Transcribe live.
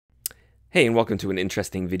Hey, and welcome to an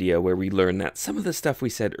interesting video where we learn that some of the stuff we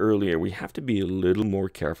said earlier we have to be a little more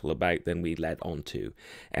careful about than we led on to.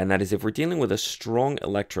 And that is if we're dealing with a strong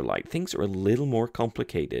electrolyte, things are a little more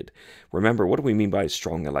complicated. Remember, what do we mean by a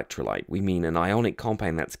strong electrolyte? We mean an ionic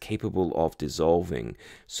compound that's capable of dissolving.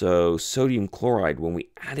 So sodium chloride, when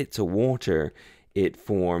we add it to water, it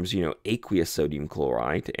forms, aqueous sodium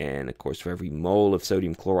chloride. And of course, for every mole of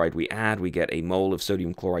sodium chloride we add, we get a mole of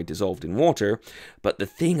sodium chloride dissolved in water. But the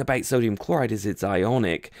thing about sodium chloride is it's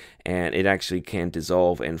ionic, and it actually can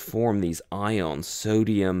dissolve and form these ions,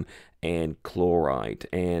 sodium and chloride.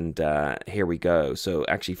 And here we go. So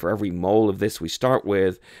actually, for every mole of this we start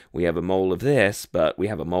with, we have a mole of this, but we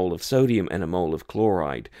have a mole of sodium and a mole of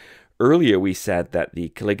chloride. Earlier, we said that the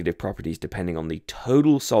colligative properties depending on the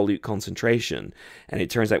total solute concentration. And it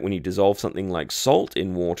turns out when you dissolve something like salt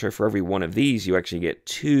in water, for every one of these, you actually get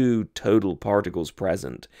 2 total particles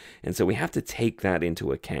present. And so we have to take that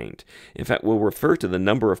into account. In fact, we'll refer to the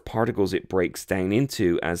number of particles it breaks down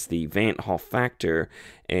into as the Van't Hoff factor.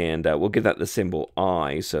 And we'll give that the symbol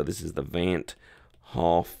I. So this is the Van't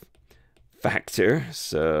Hoff factor.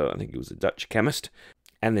 So I think he was a Dutch chemist.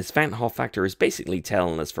 And this Van't Hoff factor is basically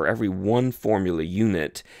telling us for every one formula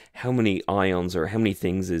unit, how many ions or how many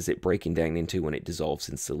things is it breaking down into when it dissolves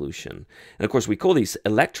in solution. And of course, we call these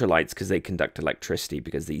electrolytes because they conduct electricity,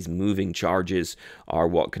 because these moving charges are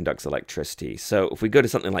what conducts electricity. So if we go to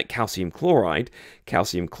something like calcium chloride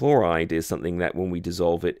is something that when we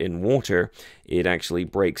dissolve it in water, it actually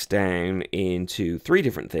breaks down into 3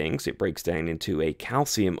 different things. It breaks down into a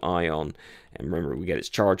calcium ion, and remember, we get its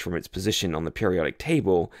charge from its position on the periodic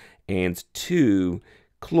table, and 2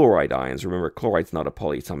 chloride ions. Remember, chloride's not a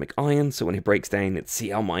polyatomic ion, so when it breaks down, it's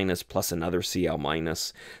Cl- plus another Cl-.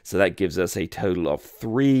 So that gives us a total of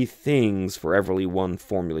 3 things for every one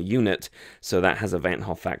formula unit. So that has a Van't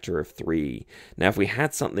Hoff factor of 3. Now, if we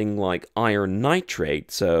had something like iron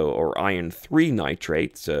nitrate, or iron 3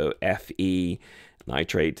 nitrate, so Fe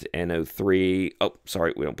nitrate NO3. Oh,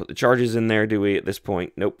 sorry, we don't put the charges in there, do we, at this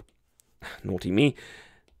point? Nope. Naughty me.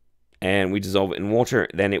 And we dissolve it in water,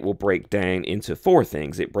 then it will break down into 4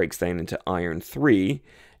 things. It breaks down into iron 3,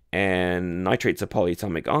 and nitrate's a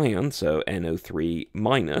polyatomic ion, so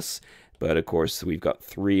NO3-. But of course, we've got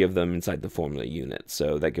 3 of them inside the formula unit.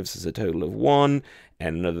 So that gives us a total of 1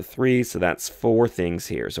 and another 3. So that's 4 things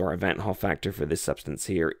here. So our Van't Hoff factor for this substance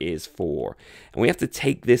here is 4. And we have to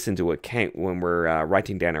take this into account when we're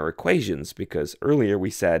writing down our equations, because earlier we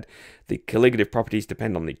said the colligative properties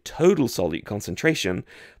depend on the total solute concentration.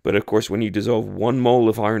 But of course, when you dissolve 1 mole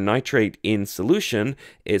of iron nitrate in solution,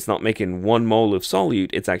 it's not making 1 mole of solute.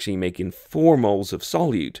 It's actually making 4 moles of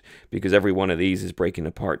solute, because every one of these is breaking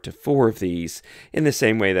apart to 4 of these, in the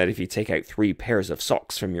same way that if you take out 3 pairs of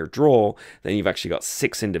socks from your drawer, then you've actually got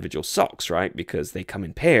 6 individual socks, right? Because they come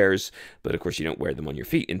in pairs, but of course you don't wear them on your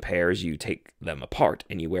feet in pairs. You take them apart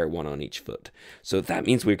and you wear 1 on each foot. So that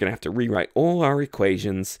means we're going to have to rewrite all our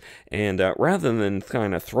equations, and rather than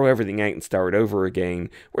kind of throw everything out and start over again,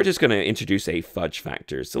 we're just going to introduce a fudge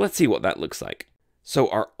factor. So let's see what that looks like. So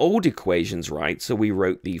our old equations, right? So we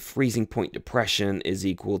wrote the freezing point depression is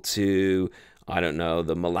equal to, I don't know,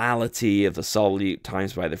 the molality of the solute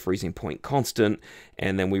times by the freezing point constant.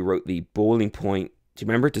 And then we wrote the boiling point. Do you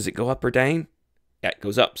remember? Does it go up or down? Yeah, it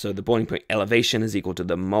goes up. So the boiling point elevation is equal to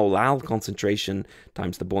the molal concentration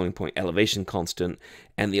times the boiling point elevation constant.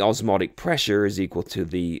 And the osmotic pressure is equal to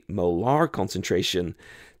the molar concentration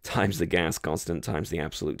times the gas constant times the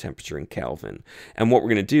absolute temperature in Kelvin. And what we're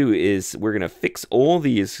going to do is we're going to fix all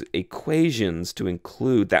these equations to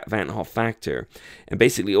include that Van't Hoff factor. And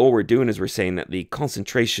basically all we're doing is we're saying that the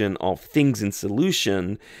concentration of things in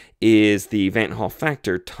solution is the Van't Hoff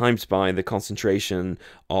factor times by the concentration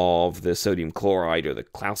of the sodium chloride or the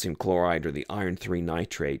calcium chloride or the iron 3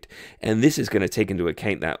 nitrate. And this is going to take into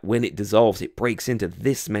account that when it dissolves, it breaks into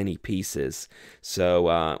this many pieces.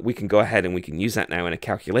 So we can go ahead and we can use that now in a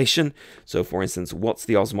calculation. So for instance, what's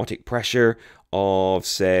the osmotic pressure of,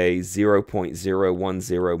 say,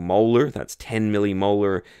 0.010 molar? That's 10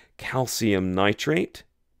 millimolar calcium nitrate.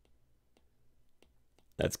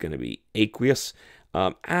 That's going to be aqueous.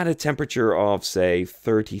 At a temperature of, say,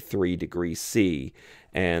 33 degrees C.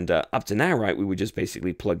 And up to now, right, we would just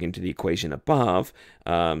basically plug into the equation above.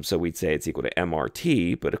 So we'd say it's equal to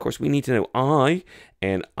MRT. But of course, we need to know I,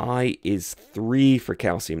 and I is 3 for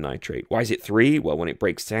calcium nitrate. Why is it 3? Well, when it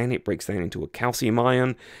breaks down into a calcium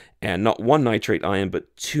ion, and not 1 nitrate ion,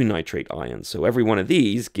 but 2 nitrate ions. So every one of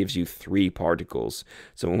these gives you 3 particles.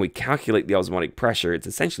 So when we calculate the osmotic pressure, it's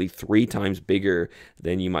essentially 3 times bigger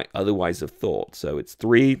than you might otherwise have thought. So it's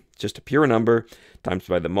 3, just a pure number, times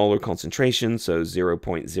by the molar concentration, so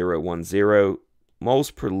 0.010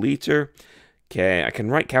 moles per liter. Okay, I can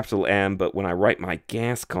write capital M, but when I write my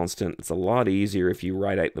gas constant, it's a lot easier if you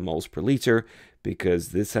write out the moles per liter, because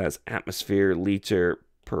this has atmosphere, liter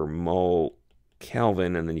per mole,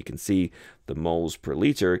 Kelvin, and then you can see the moles per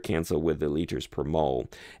liter cancel with the liters per mole.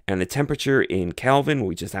 And the temperature in Kelvin,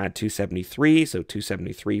 we just add 273, so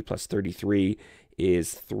 273 plus 33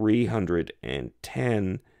 is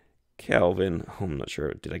 310 Kelvin. Oh, I'm not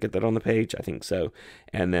sure, did I get that on the page? I think so.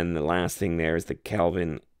 And then the last thing there is the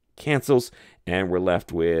Kelvin cancels, and we're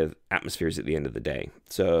left with atmospheres at the end of the day.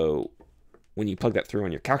 So when you plug that through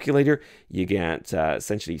on your calculator, you get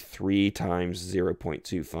essentially 3 times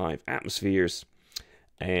 0.25 atmospheres.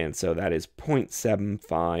 And so that is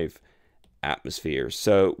 0.75 atmospheres.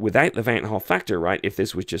 So without the Van Hoff factor, right, if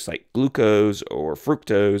this was just like glucose or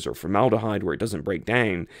fructose or formaldehyde where it doesn't break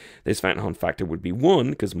down, this Van Hoff factor would be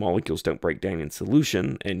 1 because molecules don't break down in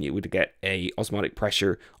solution, and you would get a osmotic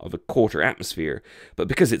pressure of 1/4 atmosphere. But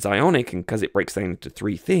because it's ionic and because it breaks down into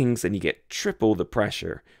 3 things, then you get triple the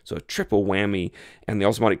pressure. So a triple whammy, and the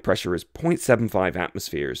osmotic pressure is 0.75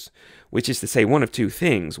 atmospheres, which is to say one of 2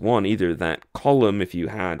 things. One, either that column, if you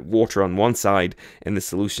had water on one side and the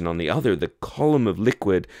solution on the other, the column of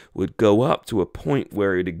liquid would go up to a point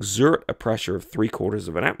where it'd exert a pressure of 3/4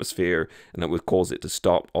 of an atmosphere, and that would cause it to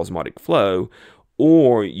stop osmotic flow.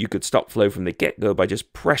 Or you could stop flow from the get-go by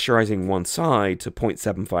just pressurizing one side to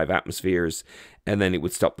 0.75 atmospheres, and then it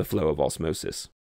would stop the flow of osmosis.